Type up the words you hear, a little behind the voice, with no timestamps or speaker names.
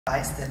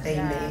that they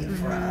made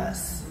for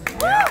us.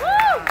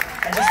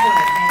 I just want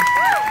to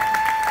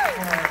thank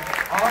you for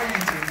all you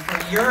do, for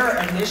your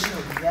initial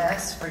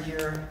yes, for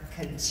your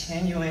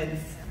continuance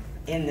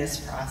in this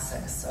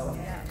process. So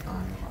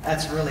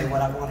that's really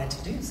what I wanted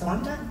to do. So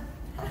I'm done.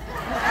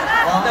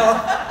 Well, no.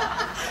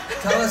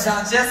 Tell us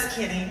how. Just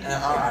kidding.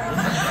 All right.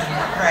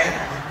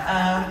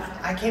 Right.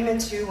 I came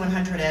into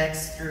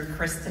 100X through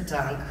Krista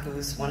Dunk,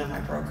 who's one of my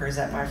brokers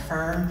at my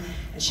firm,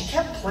 and she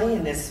kept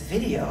playing this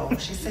video.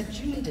 She said,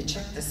 "You need to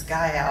check this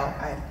guy out."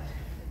 I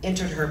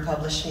entered her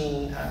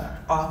publishing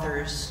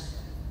authors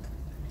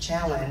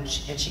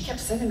challenge, and she kept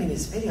sending me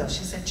these videos.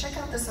 She said, "Check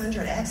out this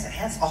 100X. It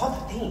has all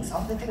the things,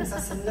 all the things." I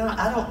said, "No,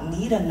 I don't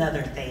need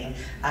another thing.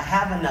 I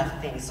have enough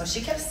things." So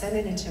she kept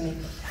sending it to me.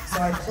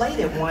 So I played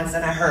it once,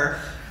 and I heard,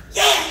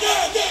 "Yeah,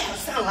 yeah, yeah." It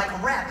sounded like a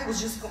rap. It was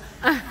just going.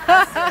 I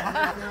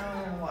said,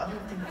 "No, I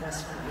don't think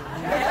that's for me."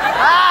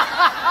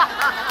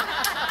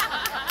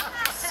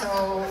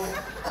 So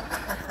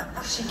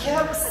she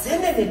kept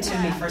sending it to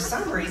me for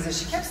some reason.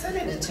 She kept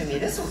sending it to me.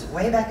 This was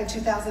way back in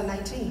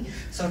 2019.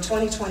 So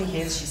 2020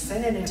 hits, she's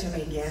sending it to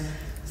me again.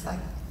 It's like,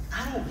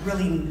 I don't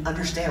really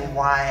understand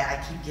why I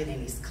keep getting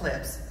these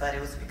clips, but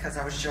it was because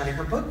I was joining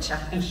her book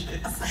challenges.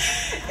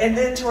 And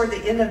then toward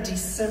the end of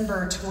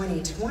December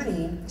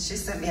 2020, she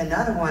sent me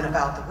another one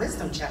about the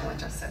wisdom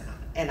challenge. I said,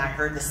 and I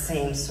heard the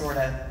same sort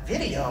of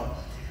video.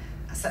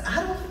 I said,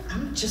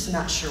 I'm just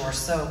not sure.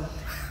 So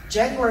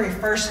January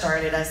 1st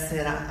started. I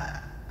said,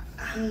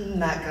 I'm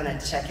not gonna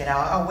check it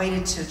out. I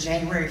waited till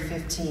January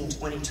 15,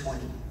 2020,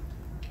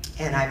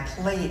 and I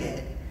played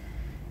it.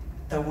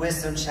 The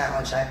wisdom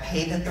challenge. I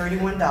paid the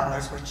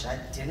 $31, which I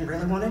didn't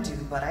really want to do,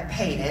 but I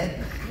paid it.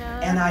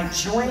 And I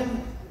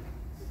joined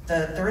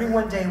the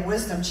 31-day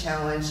wisdom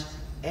challenge,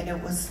 and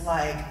it was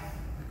like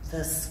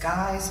the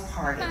skies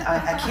parted.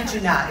 I kid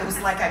you not. It was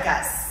like I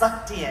got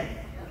sucked in,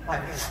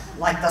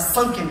 like the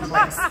sunken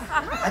place.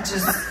 I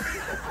just,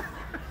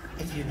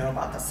 if you know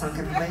about the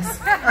sunken place,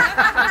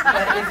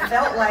 but it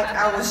felt like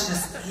I was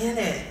just in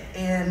it,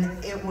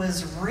 and it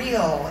was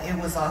real, it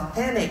was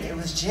authentic, it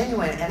was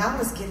genuine, and I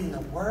was getting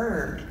the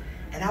word,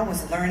 and I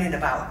was learning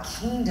about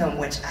kingdom,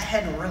 which I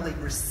hadn't really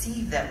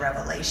received that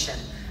revelation.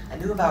 I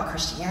knew about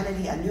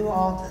Christianity, I knew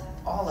all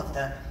of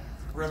the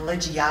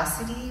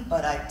religiosity,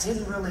 but I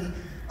didn't really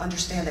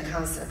understand the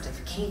concept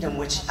of kingdom,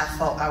 which I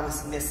felt I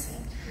was missing.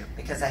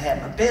 Because I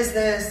had my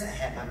business, I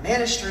had my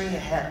ministry, I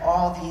had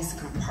all these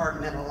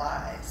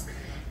compartmentalized.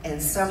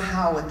 And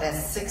somehow with that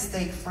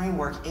 6-day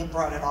framework, it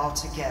brought it all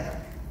together.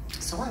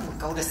 So I would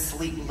go to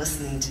sleep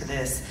listening to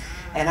this,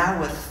 and I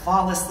would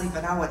fall asleep,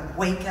 and I would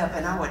wake up,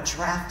 and I would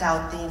draft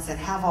out things and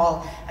have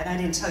all, and I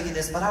didn't tell you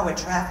this, but I would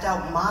draft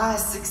out my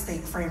 6-day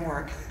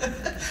framework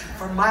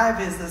for my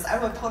business. I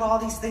would put all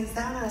these things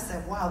down, and I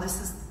said, wow,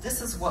 this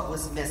is what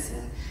was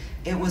missing.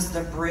 It was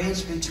the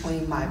bridge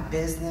between my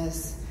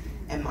business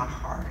and my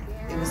heart.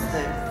 It was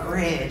the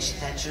bridge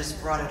that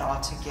just brought it all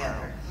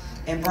together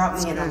and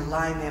brought me in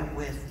alignment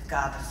with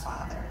God the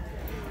Father.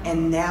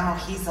 And now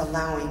He's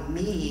allowing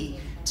me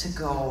to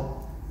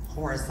go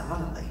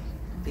horizontally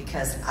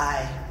because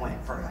I went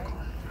vertical.